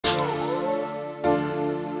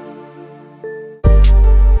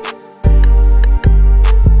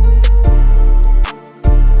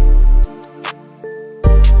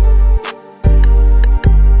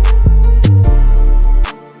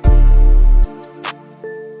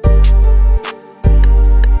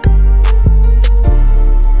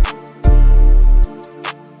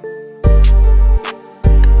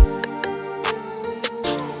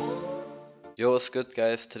What's good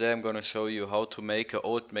guys, today I'm gonna show you how to make an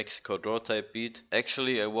old Mexikodro type beat.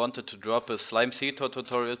 Actually I wanted to drop a slimecito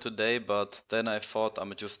tutorial today, but then I thought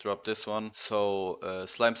I'ma just drop this one. So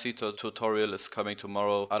slimecito tutorial is coming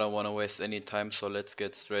tomorrow. I don't wanna waste any time, so let's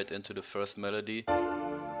get straight into the first melody.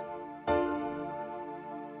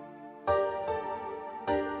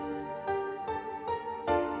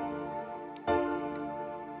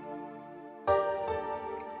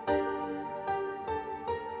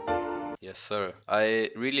 Yes sir. I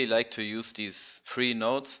really like to use these 3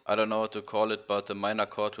 notes. I don't know what to call it, but a minor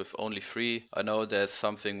chord with only 3. I know there's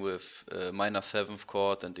something with minor 7th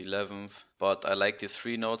chord and 11th, but I like these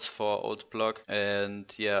 3 notes for old plug. And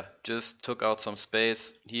yeah, just took out some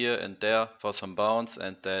space here and there for some bounce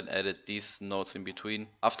and then added these notes in between.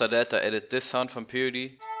 After that I added this sound from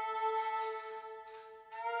beatrd.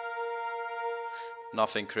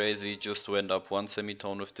 Nothing crazy, just went up 1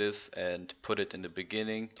 semitone with this and put it in the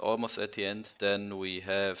beginning, almost at the end. Then we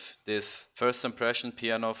have this first impression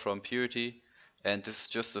piano from beatrd, and this is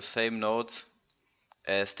just the same notes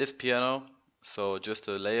as this piano, so just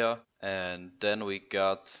a layer. And then we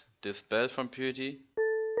got this bell from beatrd,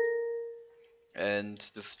 and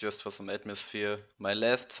this is just for some atmosphere. My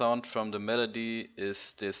last sound from the melody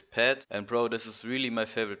is this pad, and bro, this is really my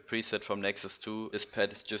favorite preset from Nexus 2. This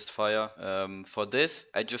pad is just fire. For this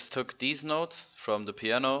I just took these notes from the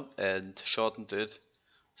piano and shortened it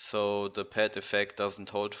so the pad effect doesn't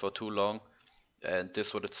hold for too long, and this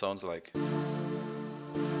is what it sounds like.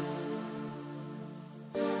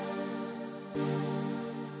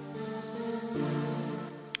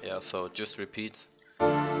 Yeah, so just repeat.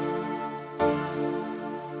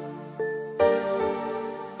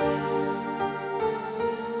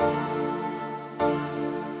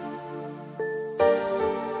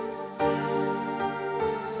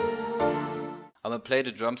 I'm gonna play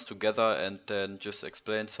the drums together and then just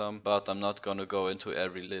explain some, but I'm not gonna go into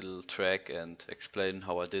every little track and explain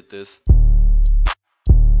how I did this.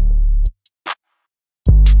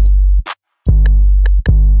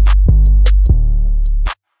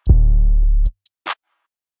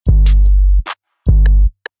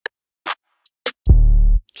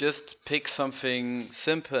 Just pick something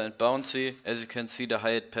simple and bouncy. As you can see, the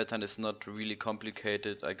hi-hat pattern is not really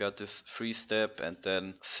complicated. I got this 3-step and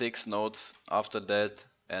then 6 notes after that,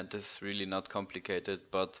 and this is really not complicated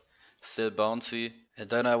but still bouncy. And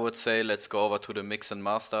then I would say let's go over to the mix and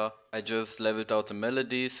master. I just leveled out the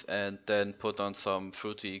melodies and then put on some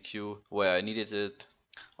fruity EQ where I needed it.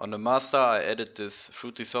 On the master I added this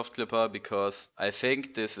fruity soft clipper because I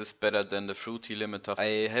think this is better than the fruity limiter.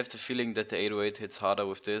 I have the feeling that the 808 hits harder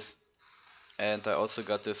with this. And I also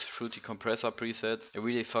got this fruity compressor preset. I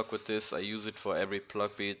really fuck with this. I use it for every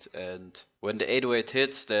plug beat, and when the 808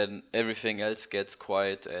 hits then everything else gets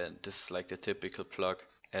quiet, and this is like the typical plug.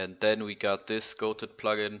 And then we got this goated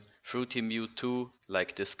plugin, Fruity Mute 2,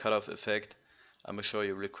 like this cutoff effect. I'm gonna show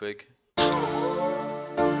you real quick.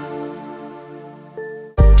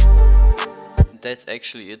 That's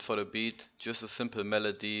actually it for the beat. Just a simple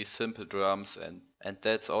melody, simple drums, and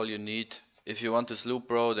that's all you need. If you want this loop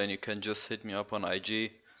bro, then you can just hit me up on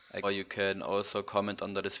IG, or you can also comment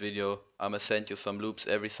under this video. I'ma send you some loops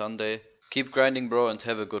every Sunday. Keep grinding bro and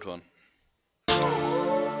have a good one.